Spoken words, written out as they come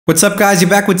What's up guys, you're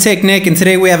back with Technic, and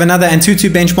today we have another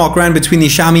AnTuTu Benchmark Run between the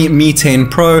Xiaomi Mi 10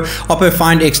 Pro, Oppo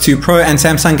Find X2 Pro and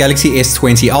Samsung Galaxy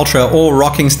S20 Ultra, all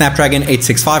rocking Snapdragon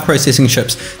 865 processing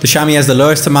chips. The Xiaomi has the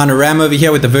lowest amount of RAM over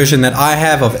here with the version that I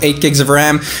have of 8 gigs of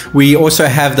RAM. We also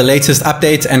have the latest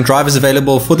updates and drivers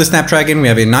available for the Snapdragon. We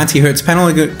have a 90Hz panel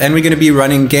and we're going to be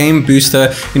running Game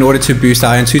Booster in order to boost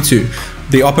our AnTuTu.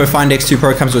 The Oppo Find X2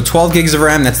 Pro comes with 12 gigs of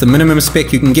RAM, that's the minimum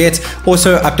spec you can get.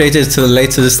 Also updated to the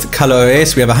latest color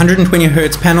OS. We have a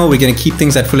 120Hz panel, we're going to keep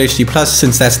things at Full HD Plus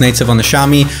since that's native on the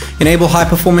Xiaomi. Enable high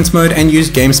performance mode and use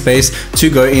game space to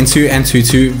go into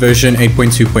AnTuTu version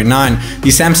 8.2.9. The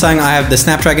Samsung, I have the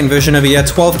Snapdragon version over here,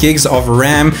 12 gigs of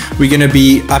RAM. We're going to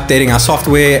be updating our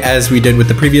software as we did with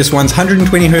the previous ones.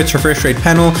 120Hz refresh rate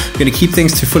panel, we're going to keep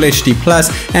things to Full HD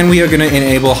Plus, and we are going to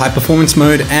enable high performance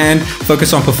mode and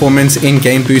focus on performance in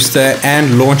Game Booster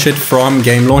and launch it from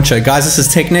Game Launcher. Guys, this is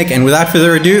Technic, and without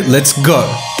further ado, let's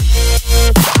go.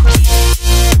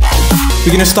 We're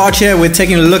going to start here with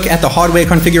taking a look at the hardware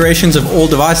configurations of all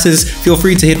devices. Feel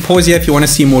free to hit pause here if you want to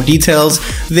see more details.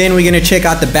 Then we're going to check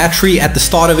out the battery at the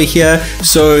start over here.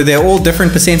 So they're all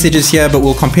different percentages here, but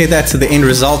we'll compare that to the end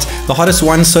result. The hottest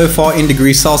one so far in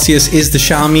degrees Celsius is the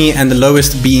Xiaomi, and the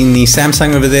lowest being the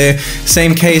Samsung over there.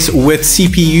 Same case with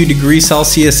CPU degrees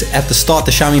Celsius at the start,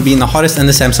 the Xiaomi being the hottest and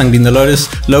the Samsung being the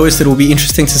lowest. It will be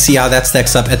interesting to see how that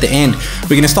stacks up at the end.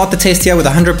 We're going to start the test here with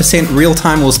 100% real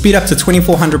time. We'll speed up to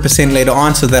 2400% later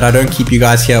on so that I don't keep you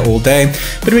guys here all day.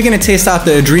 But we're going to test out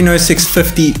the Adreno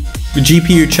 650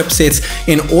 GPU chipsets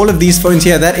in all of these phones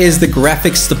here. That is the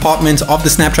graphics department of the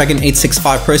Snapdragon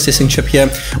 865 processing chip here.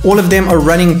 All of them are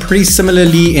running pretty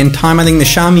similarly in time. I think the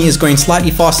Xiaomi is going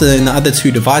slightly faster than the other two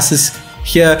devices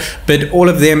here, but all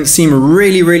of them seem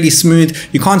really smooth.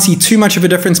 You can't see too much of a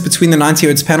difference between the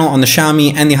 90Hz panel on the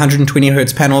Xiaomi and the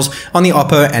 120Hz panels on the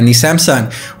Oppo and the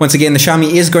Samsung. Once again, the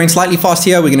Xiaomi is going slightly fast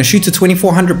here. We're going to shoot to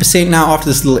 2400% now after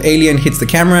this little alien hits the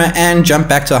camera and jump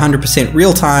back to 100%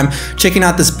 real time, checking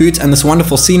out this boot and this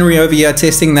wonderful scenery over here,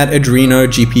 testing that Adreno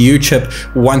GPU chip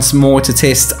once more to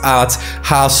test out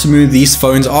how smooth these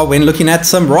phones are when looking at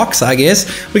some rocks, I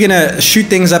guess. We're going to shoot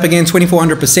things up again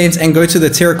 2400% and go to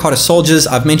the Terracotta Soldier.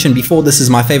 I've mentioned before, this is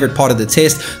my favorite part of the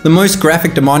test, the most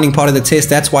graphic demanding part of the test.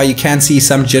 That's why you can see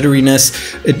some jitteriness.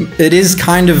 It is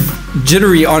kind of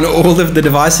jittery on all of the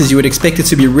devices. You would expect it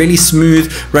to be really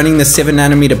smooth running the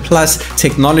 7nm plus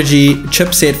technology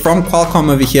chipset from Qualcomm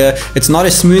over here. It's not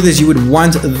as smooth as you would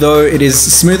want, though it is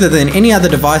smoother than any other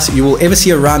device you will ever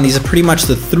see around. These are pretty much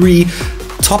the three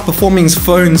top performing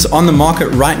phones on the market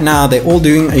right now. They're all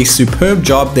doing a superb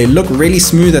job. They look really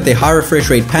smooth at their high refresh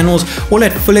rate panels, all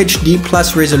at Full HD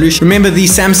Plus resolution. Remember, the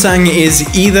Samsung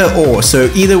is either or.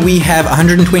 So either we have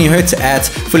 120Hz at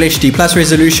Full HD Plus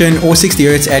resolution or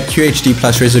 60Hz at QHD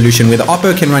Plus resolution, where the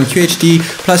Oppo can run QHD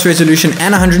Plus resolution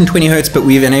and 120Hz, but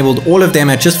we've enabled all of them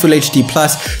at just Full HD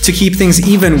Plus to keep things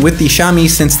even with the Xiaomi,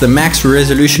 since the max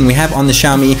resolution we have on the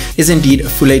Xiaomi is indeed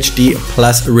Full HD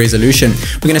Plus resolution.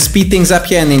 We're going to speed things up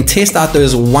here and then test out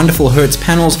those wonderful Hertz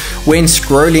panels when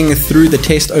scrolling through the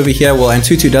test over here. Well,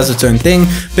 AnTuTu does its own thing,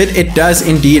 but it does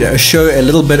indeed show a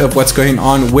little bit of what's going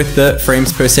on with the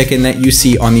frames per second that you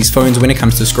see on these phones when it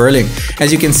comes to scrolling.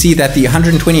 As you can see that the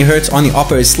 120Hz on the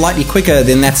Oppo is slightly quicker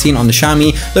than that seen on the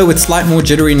Xiaomi, though with slight more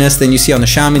jitteriness than you see on the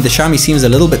Xiaomi. The Xiaomi seems a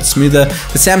little bit smoother.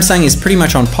 The Samsung is pretty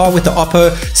much on par with the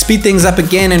Oppo. Speed things up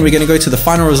again, and we're going to go to the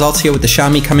final results here with the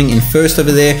Xiaomi coming in first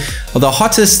over there. The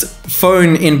hottest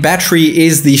phone in battery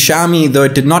is the Xiaomi, though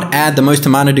it did not add the most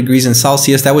amount of degrees in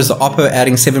Celsius. That was the Oppo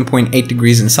adding 7.8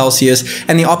 degrees in Celsius,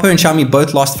 and the Oppo and Xiaomi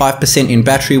both lost 5% in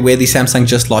battery, where the Samsung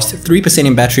just lost 3%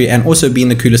 in battery, and also being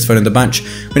the coolest phone in the bunch.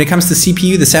 When it comes to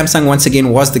CPU, the Samsung once again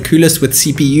was the coolest with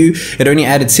CPU. It only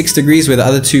added 6 degrees, where the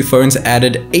other two phones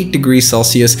added 8 degrees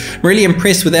Celsius. I'm really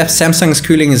impressed with that. Samsung's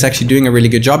cooling is actually doing a really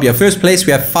good job here. First place,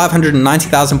 we have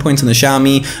 590,000 points on the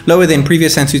Xiaomi, lower than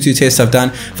previous AnTuTu tests I've done.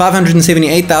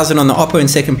 578,000 on the Oppo in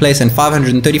second place, and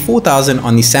 534,000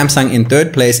 on the Samsung in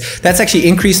third place. That's actually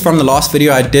increased from the last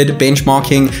video I did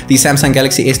benchmarking the Samsung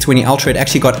Galaxy S20 Ultra. It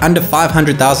actually got under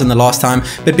 500,000 the last time,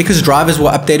 but because drivers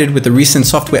were updated with the recent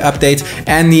software update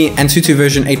and the AnTuTu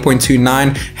version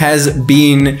 8.29 has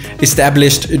been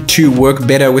established to work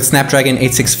better with Snapdragon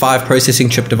 865 processing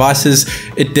chip devices,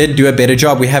 it did do a better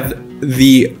job. We have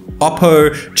the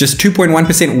Oppo just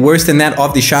 2.1% worse than that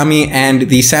of the Xiaomi, and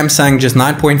the Samsung just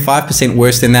 9.5%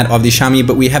 worse than that of the Xiaomi,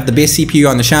 but we have the best CPU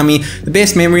on the Xiaomi, the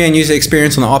best memory and user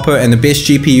experience on the Oppo, and the best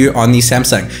GPU on the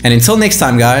Samsung. And until next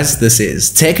time guys, this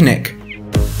is Technic.